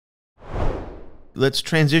Let's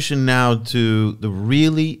transition now to the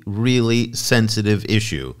really, really sensitive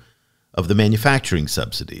issue of the manufacturing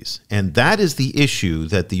subsidies. And that is the issue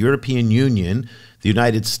that the European Union, the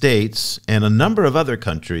United States, and a number of other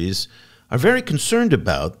countries are very concerned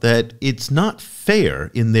about, that it's not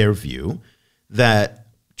fair, in their view, that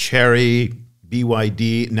Chery,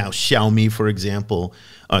 BYD, now Xiaomi, for example,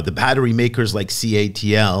 the battery makers like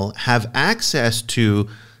CATL have access to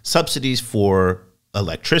subsidies for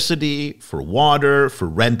electricity, for water, for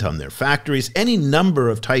rent on their factories, any number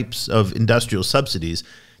of types of industrial subsidies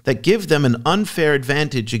that give them an unfair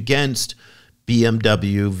advantage against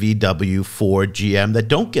BMW, VW, Ford, GM that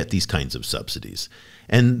don't get these kinds of subsidies.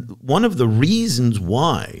 And one of the reasons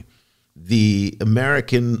why the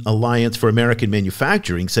American Alliance for American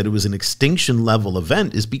Manufacturing said it was an extinction level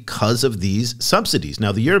event is because of these subsidies.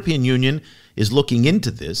 Now, the European Union is looking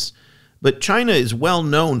into this, but China is well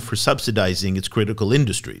known for subsidizing its critical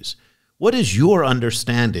industries. What is your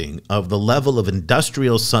understanding of the level of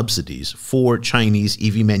industrial subsidies for Chinese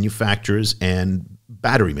EV manufacturers and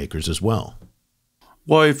battery makers as well?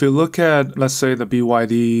 Well, if you look at, let's say, the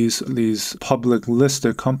BYDs, these public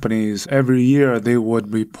listed companies, every year they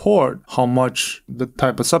would report how much the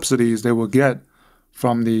type of subsidies they will get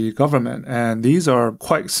from the government. And these are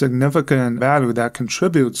quite significant value that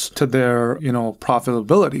contributes to their,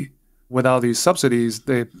 profitability. Without these subsidies,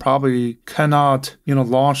 they probably cannot,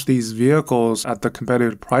 launch these vehicles at the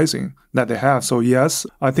competitive pricing that they have. So yes,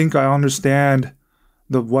 I think I understand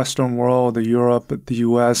the Western world, the Europe, the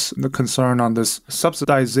US, the concern on this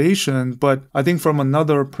subsidization. But I think from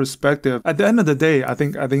another perspective, at the end of the day, I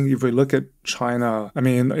think if we look at China,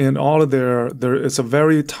 in all of it's a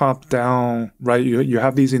very top-down, right? You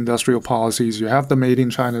have these industrial policies, you have the Made in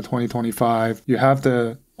China 2025, you have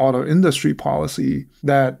the auto industry policy,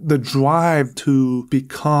 that the drive to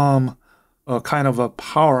become a kind of a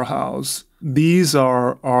powerhouse. These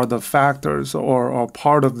are the factors or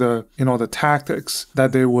part of the, the tactics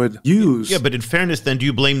that they would use. Yeah, but in fairness, then, do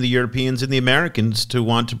you blame the Europeans and the Americans to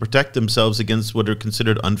want to protect themselves against what are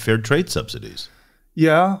considered unfair trade subsidies?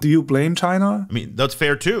 Yeah. Do you blame China? That's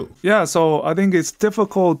fair too. Yeah. So I think it's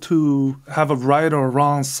difficult to have a right or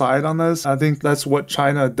wrong side on this. I think that's what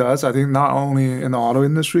China does. I think not only in the auto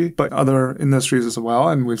industry, but other industries as well.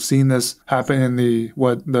 And we've seen this happen in the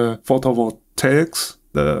photovoltaics,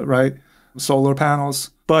 solar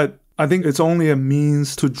panels. But I think it's only a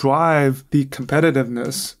means to drive the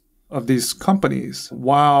competitiveness of these companies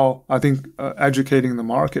while, I think, educating the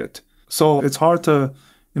market. So it's hard to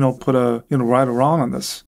put a right or wrong on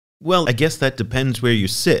this. Well, I guess that depends where you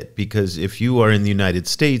sit, because if you are in the United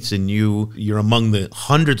States and you're among the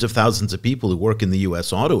hundreds of thousands of people who work in the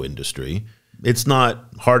U.S. auto industry, it's not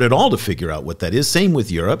hard at all to figure out what that is. Same with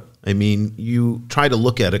Europe. You try to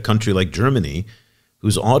look at a country like Germany,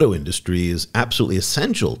 whose auto industry is absolutely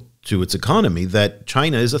essential to its economy, that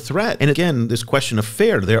China is a threat. And again, this question of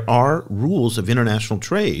fair, there are rules of international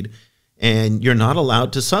trade, and you're not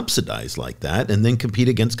allowed to subsidize like that and then compete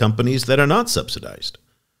against companies that are not subsidized.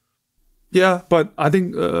 Yeah, but I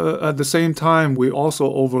think at the same time, we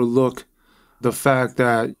also overlook the fact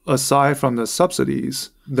that aside from the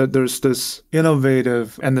subsidies, that there's this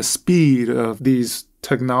innovative and the speed of these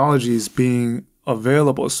technologies being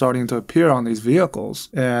available, starting to appear on these vehicles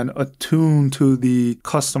and attuned to the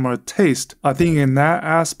customer taste. I think in that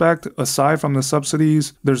aspect, aside from the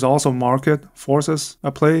subsidies, there's also market forces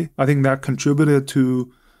at play. I think that contributed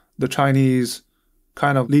to the Chinese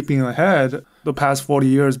kind of leaping ahead the past 40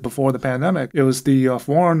 years before the pandemic. It was the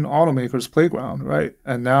foreign automakers' playground, right?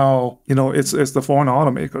 And now, it's the foreign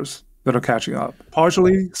automakers that are catching up.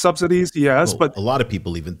 Partially subsidies, yes, but a lot of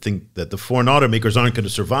people even think that the foreign automakers aren't going to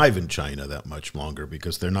survive in China that much longer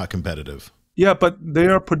because they're not competitive. Yeah, but they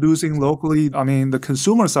are producing locally. The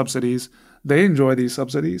consumer subsidies, they enjoy these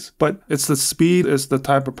subsidies, but it's the speed, it's the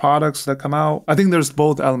type of products that come out. I think there's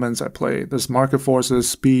both elements at play. There's market forces,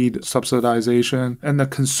 speed, subsidization, and the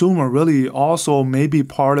consumer really also may be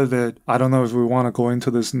part of it. I don't know if we want to go into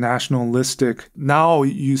this nationalistic. Now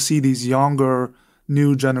you see these younger,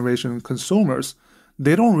 new generation consumers,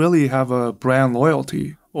 they don't really have a brand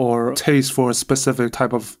loyalty or taste for a specific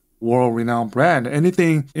type of world-renowned brand.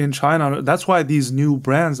 Anything in China, that's why these new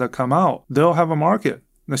brands that come out, they'll have a market.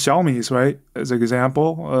 The Xiaomi's, right, as an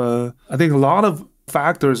example. I think a lot of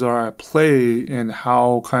factors are at play in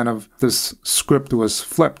how kind of this script was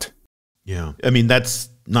flipped. Yeah. That's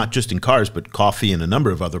not just in cars, but coffee and a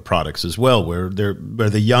number of other products as well, where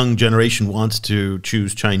the young generation wants to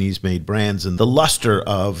choose Chinese-made brands, and the luster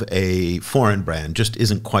of a foreign brand just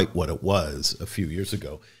isn't quite what it was a few years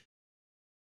ago.